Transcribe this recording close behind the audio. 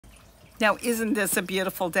Now, isn't this a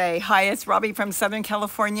beautiful day? Hi, it's Robbie from Southern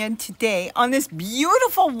California, and today, on this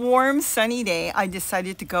beautiful, warm, sunny day, I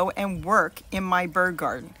decided to go and work in my bird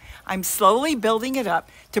garden. I'm slowly building it up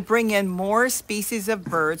to bring in more species of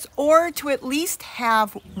birds, or to at least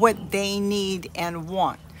have what they need and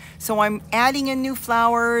want. So I'm adding in new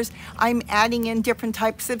flowers, I'm adding in different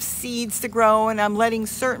types of seeds to grow, and I'm letting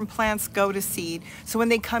certain plants go to seed. So when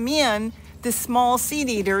they come in, the small seed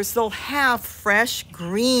eaters, they'll have fresh,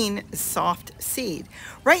 green, soft seed.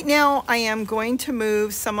 Right now, I am going to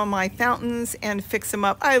move some of my fountains and fix them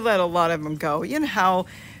up. I let a lot of them go. You know how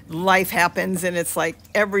life happens and it's like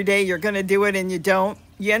every day you're gonna do it and you don't.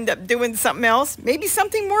 You end up doing something else, maybe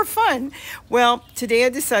something more fun. Well, today I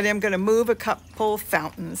decided I'm gonna move a couple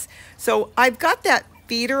fountains. So I've got that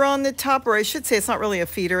feeder on the top, or I should say it's not really a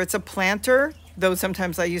feeder, it's a planter, though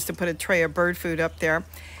sometimes I used to put a tray of bird food up there.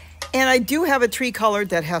 And I do have a tree collar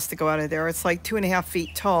that has to go out of there. It's like 2.5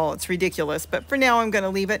 feet tall. It's ridiculous, but for now I'm going to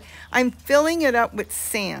leave it. I'm filling it up with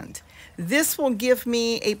sand. This will give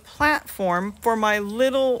me a platform for my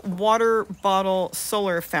little water bottle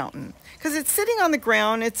solar fountain. Because it's sitting on the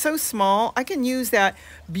ground, it's so small, I can use that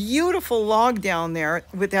beautiful log down there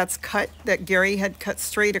that's cut, that Gary had cut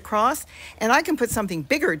straight across, and I can put something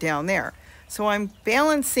bigger down there. So I'm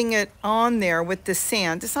balancing it on there with the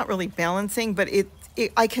sand. It's not really balancing, but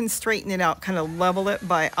I can straighten it out, kind of level it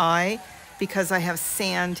by eye, because I have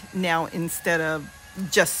sand now instead of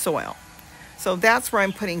just soil. So that's where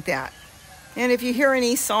I'm putting that. And if you hear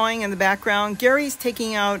any sawing in the background, Gary's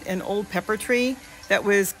taking out an old pepper tree that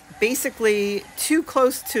was basically too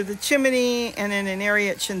close to the chimney, and in an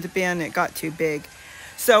area it shouldn't have been, it got too big.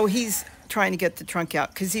 So he's trying to get the trunk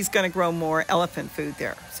out because he's going to grow more elephant food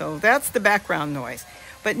there. So that's the background noise.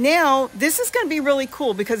 But now this is going to be really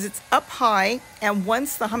cool because it's up high, and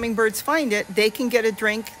once the hummingbirds find it, they can get a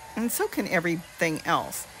drink, and so can everything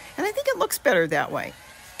else. And I think it looks better that way.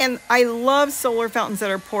 And I love solar fountains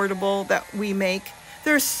that are portable that we make.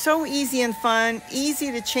 They're so easy and fun,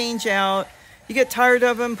 easy to change out. You get tired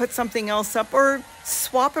of them, put something else up, or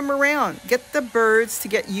swap them around. Get the birds to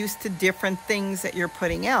get used to different things that you're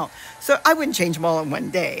putting out. So I wouldn't change them all in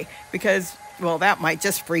one day because, well, that might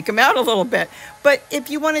just freak them out a little bit. But if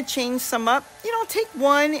you want to change some up, take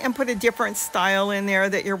one and put a different style in there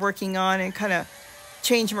that you're working on and kind of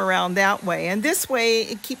change them around that way. And this way,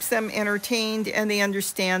 it keeps them entertained and they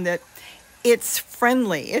understand that it's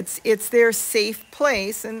friendly. It's their safe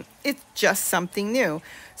place and it's just something new.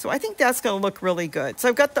 So I think that's going to look really good. So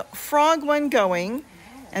I've got the frog one going,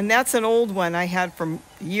 and that's an old one I had from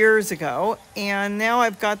years ago. And now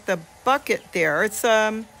I've got the bucket there. It's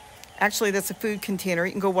actually, that's a food container.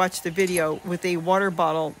 You can go watch the video with a water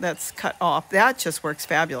bottle that's cut off. That just works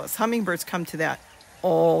fabulous. Hummingbirds come to that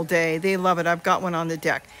all day. They love it. I've got one on the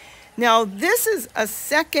deck. Now, this is a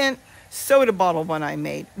second soda bottle one I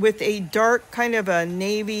made with a dark kind of a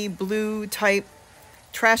navy blue type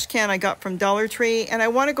trash can I got from Dollar Tree. And I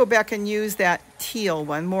want to go back and use that teal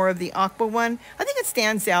one, more of the aqua one. I think it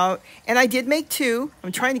stands out. And I did make two.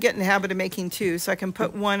 I'm trying to get in the habit of making two so I can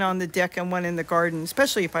put one on the deck and one in the garden,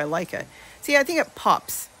 especially if I like it. See, I think it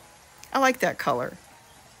pops. I like that color.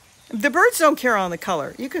 The birds don't care on the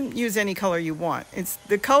color. You can use any color you want.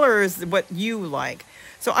 The color is what you like.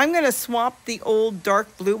 So I'm going to swap the old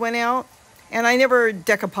dark blue one out. And I never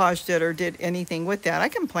decoupaged it or did anything with that. I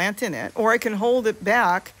can plant in it, or I can hold it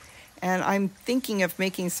back. And I'm thinking of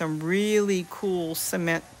making some really cool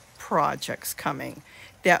cement projects coming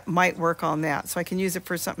that might work on that. So I can use it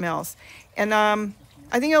for something else. And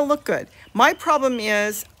I think it'll look good. My problem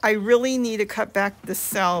is I really need to cut back the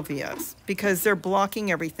salvias because they're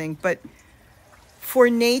blocking everything. But for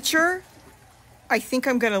nature, I think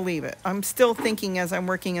I'm going to leave it. I'm still thinking as I'm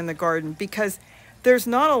working in the garden because there's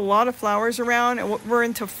not a lot of flowers around, and we're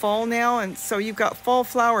into fall now, and so you've got fall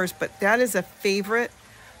flowers, but that is a favorite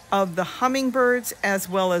of the hummingbirds as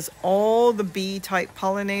well as all the bee-type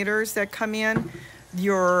pollinators that come in.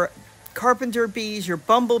 Your carpenter bees, your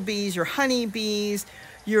bumblebees, your honeybees,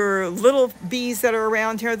 your little bees that are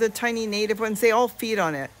around here, the tiny native ones, they all feed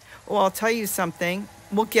on it. Well, I'll tell you something.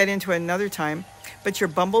 We'll get into it another time, but your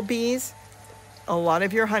bumblebees, a lot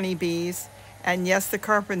of your honeybees, and yes, the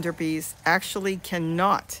carpenter bees actually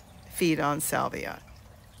cannot feed on salvia.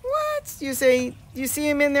 What? You say you see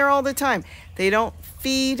them in there all the time. They don't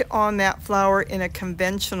feed on that flower in a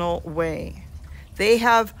conventional way. They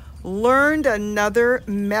have learned another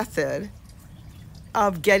method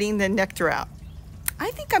of getting the nectar out.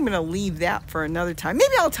 I think I'm going to leave that for another time.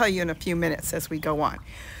 Maybe I'll tell you in a few minutes as we go on.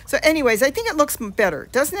 So anyways, I think it looks better.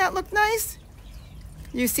 Doesn't that look nice?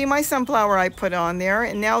 You see my sunflower I put on there,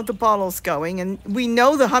 and now the bottle's going, and we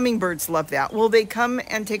know the hummingbirds love that. Will they come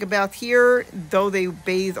and take a bath here, though they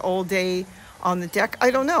bathe all day on the deck?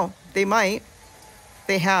 I don't know. They might.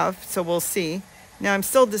 They have, so we'll see. Now I'm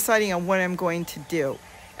still deciding on what I'm going to do.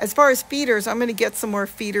 As far as feeders, I'm going to get some more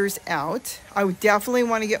feeders out. I would definitely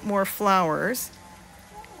want to get more flowers.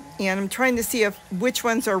 And I'm trying to see which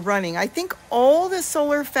ones are running. I think all the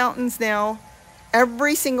solar fountains now,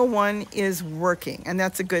 every single one is working, and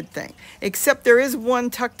that's a good thing. Except there is one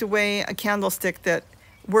tucked away, a candlestick that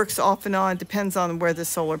works off and on, depends on where the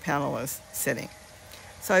solar panel is sitting.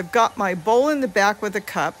 So I've got my bowl in the back with a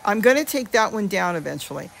cup. I'm going to take that one down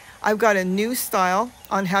eventually. I've got a new style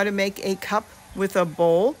on how to make a cup with a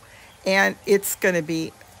bowl, and it's going to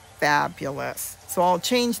be fabulous. So I'll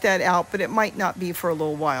change that out, but it might not be for a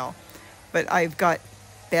little while. But I've got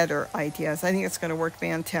better ideas. I think it's going to work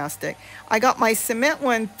fantastic. I got my cement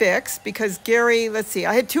one fixed because Gary, let's see,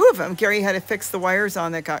 I had two of them. Gary had to fix the wires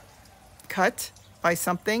on that got cut by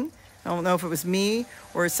something. I don't know if it was me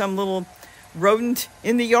or some little rodent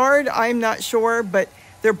in the yard. I'm not sure, but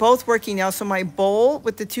they're both working now. So my bowl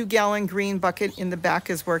with the 2-gallon green bucket in the back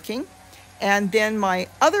is working. And then my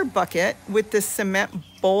other bucket with the cement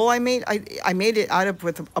bowl I made it out of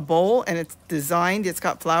with a bowl, and it's designed. It's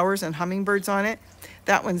got flowers and hummingbirds on it.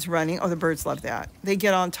 That one's running. Oh, the birds love that. They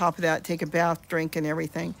get on top of that, take a bath, drink, and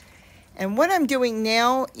everything. And what I'm doing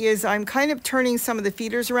now is I'm kind of turning some of the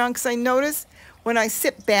feeders around, because I notice when I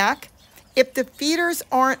sit back, if the feeders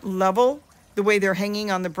aren't level the way they're hanging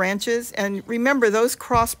on the branches, and remember those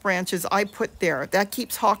cross branches I put there, that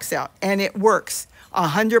keeps hawks out, and it works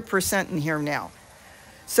 100% in here now.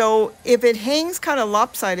 So if it hangs kind of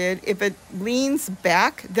lopsided, if it leans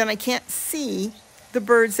back, then I can't see the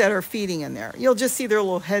birds that are feeding in there. You'll just see their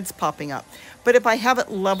little heads popping up. But if I have it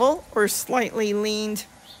level or slightly leaned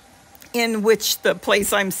in which the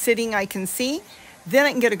place I'm sitting I can see, then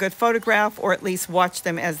I can get a good photograph or at least watch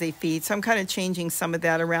them as they feed. So I'm kind of changing some of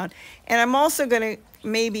that around. And I'm also going to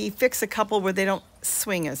maybe fix a couple where they don't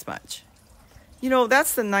swing as much. You know,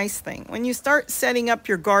 that's the nice thing. When you start setting up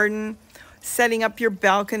your garden, setting up your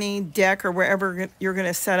balcony, deck, or wherever you're going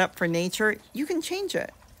to set up for nature, you can change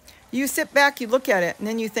it. You sit back, you look at it, and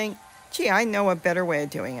then you think, gee, I know a better way of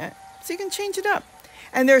doing it. So you can change it up.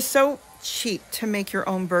 And they're so cheap to make your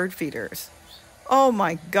own bird feeders. Oh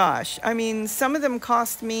my gosh. I mean, some of them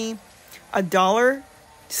cost me $1.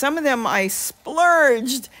 Some of them I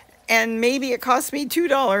splurged, and maybe it cost me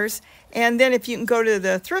 $2. And then if you can go to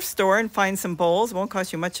the thrift store and find some bowls, it won't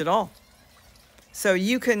cost you much at all. So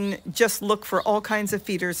you can just look for all kinds of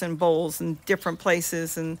feeders and bowls in different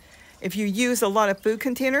places. And if you use a lot of food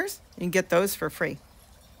containers, you can get those for free.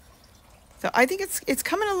 So I think it's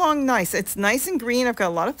coming along nice. It's nice and green. I've got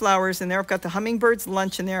a lot of flowers in there. I've got the hummingbirds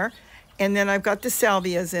lunch in there. And then I've got the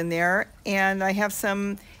salvias in there. And I have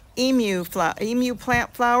some emu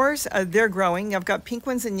plant flowers. They're growing. I've got pink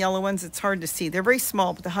ones and yellow ones. It's hard to see. They're very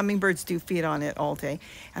small, but the hummingbirds do feed on it all day.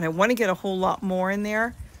 And I want to get a whole lot more in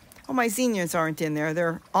there. Oh, my zinnias aren't in there.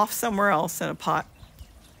 They're off somewhere else in a pot.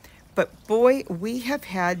 But boy, we have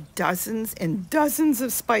had dozens and dozens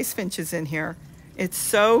of spice finches in here. It's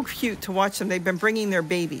so cute to watch them. They've been bringing their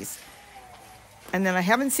babies. And then I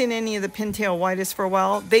haven't seen any of the pintail whitest for a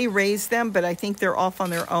while. They raised them, but I think they're off on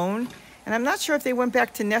their own. And I'm not sure if they went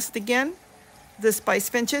back to nest again, the spice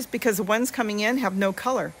finches, because the ones coming in have no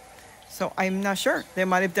color. So I'm not sure. They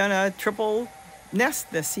might have done a triple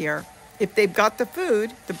nest this year. If they've got the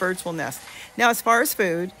food, the birds will nest. Now, as far as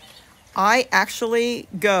food, I actually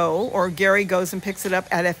go, or Gary goes and picks it up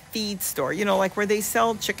at a feed store. You know, like where they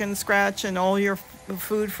sell chicken scratch and all your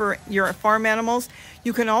food for your farm animals.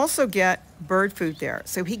 You can also get bird food there.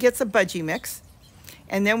 So he gets a budgie mix,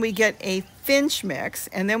 and then we get a finch mix,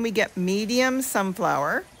 and then we get medium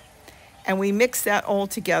sunflower, and we mix that all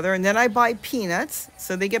together. And then I buy peanuts,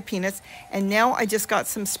 so they get peanuts. And now I just got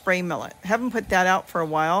some spray millet. I haven't put that out for a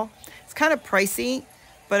while. It's kind of pricey,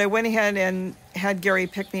 but I went ahead and had Gary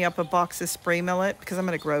pick me up a box of spray millet because I'm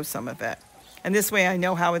going to grow some of it. And this way I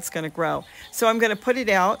know how it's going to grow. So I'm going to put it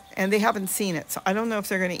out, and they haven't seen it. So I don't know if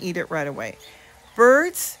they're going to eat it right away.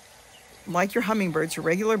 Birds, like your hummingbirds, your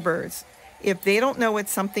regular birds, if they don't know what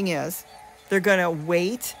something is, they're going to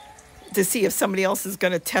wait to see if somebody else is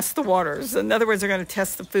going to test the waters. In other words, they're going to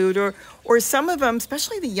test the food. Or some of them,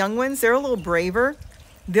 especially the young ones, they're a little braver.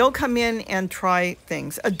 They'll come in and try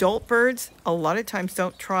things. Adult birds, a lot of times,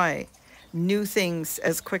 don't try new things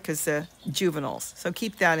as quick as the juveniles. So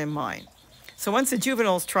keep that in mind. So once the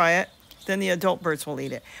juveniles try it, then the adult birds will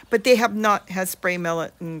eat it. But they have not had spray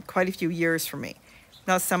millet in quite a few years for me.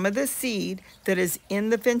 Now, some of the seed that is in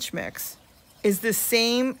the finch mix is the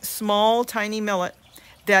same small, tiny millet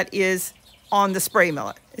that is on the spray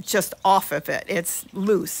millet. It's just off of it. It's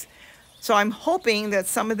loose. So I'm hoping that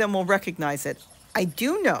some of them will recognize it. I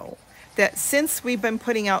do know that since we've been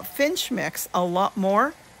putting out finch mix a lot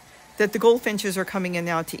more, that the goldfinches are coming in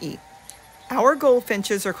now to eat. Our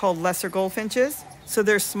goldfinches are called lesser goldfinches, so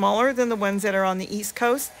they're smaller than the ones that are on the East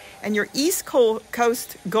Coast. And your East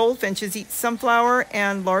Coast goldfinches eat sunflower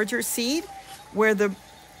and larger seed, where the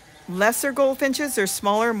lesser goldfinches are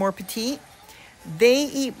smaller, more petite. They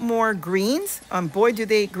eat more greens. Boy, do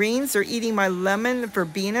they eat greens. They're eating my lemon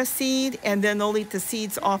verbena seed, and then they'll eat the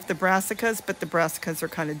seeds off the brassicas, but the brassicas are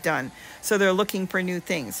kind of done. So they're looking for new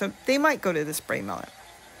things. So they might go to the spray millet.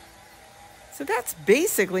 So that's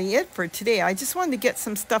basically it for today. I just wanted to get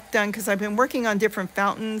some stuff done because I've been working on different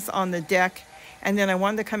fountains on the deck. And then I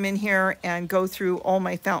wanted to come in here and go through all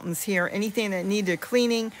my fountains here. Anything that needed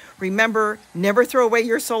cleaning. Remember, never throw away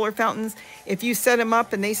your solar fountains. If you set them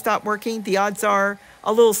up and they stop working, the odds are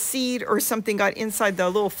a little seed or something got inside the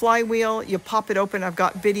little flywheel. You pop it open. I've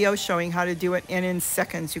got video showing how to do it. And in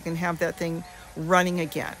seconds, you can have that thing running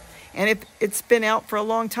again. And if it's been out for a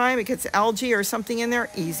long time, it gets algae or something in there,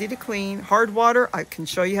 easy to clean. Hard water, I can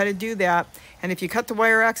show you how to do that. And if you cut the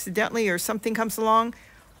wire accidentally or something comes along,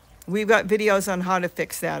 we've got videos on how to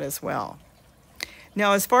fix that as well.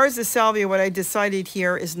 Now, as far as the salvia, what I decided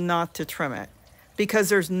here is not to trim it because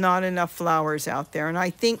there's not enough flowers out there. And I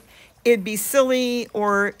think it'd be silly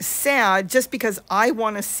or sad just because I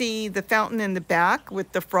want to see the fountain in the back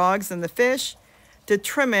with the frogs and the fish to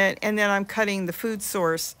trim it. And then I'm cutting the food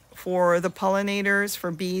source for the pollinators,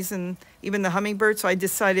 for bees, and even the hummingbirds. So I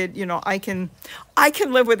decided, you know, I can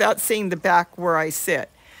live without seeing the back where I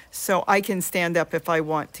sit. So I can stand up if I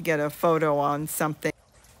want to get a photo on something.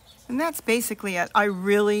 And that's basically it. I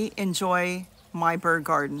really enjoy my bird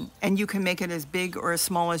garden, and you can make it as big or as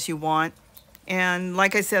small as you want. And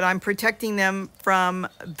like I said, I'm protecting them from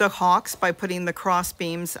the hawks by putting the cross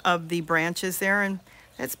beams of the branches there, and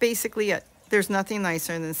that's basically it. There's nothing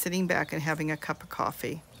nicer than sitting back and having a cup of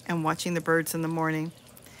coffee and watching the birds in the morning.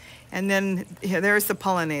 And then there's the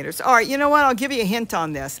pollinators. All right, you know what? I'll give you a hint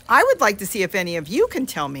on this. I would like to see if any of you can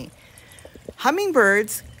tell me.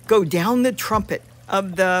 Hummingbirds go down the trumpet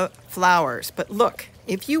of the flowers. But look,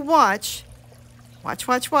 if you watch,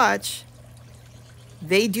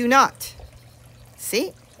 they do not.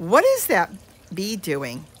 See? What is that bee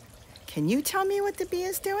doing? Can you tell me what the bee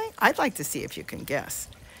is doing? I'd like to see if you can guess.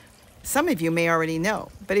 Some of you may already know,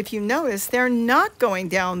 but if you notice, they're not going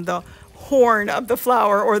down the horn of the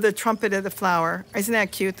flower or the trumpet of the flower. Isn't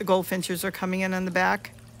that cute? The goldfinches are coming in on the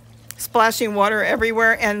back, splashing water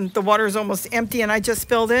everywhere, and the water is almost empty and I just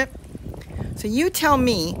filled it. So you tell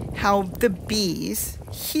me how the bees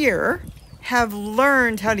here have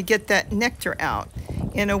learned how to get that nectar out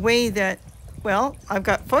in a way that, well, I've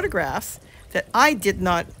got photographs that I did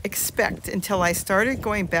not expect until I started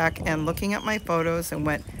going back and looking at my photos and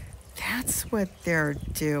went, that's what they're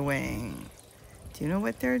doing. Do you know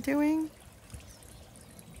what they're doing?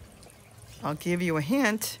 I'll give you a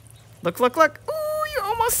hint. Look, look, look. Ooh, you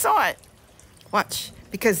almost saw it. Watch,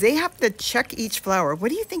 because they have to check each flower. What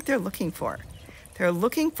do you think they're looking for? They're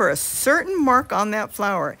looking for a certain mark on that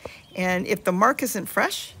flower. And if the mark isn't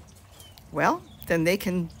fresh, well, then they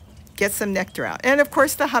can get some nectar out. And of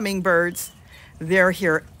course, the hummingbirds, they're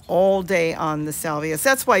here all day on the salvias.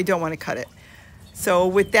 That's why I don't want to cut it. So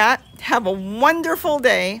with that, have a wonderful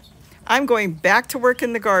day. I'm going back to work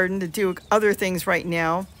in the garden to do other things right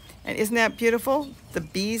now. And isn't that beautiful? The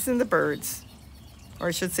bees and the birds. Or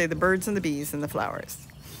I should say the birds and the bees and the flowers.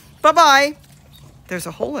 Bye-bye. There's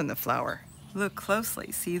a hole in the flower. Look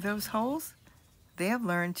closely. See those holes? They have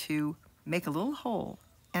learned to make a little hole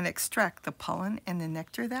and extract the pollen and the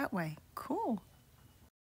nectar that way. Cool.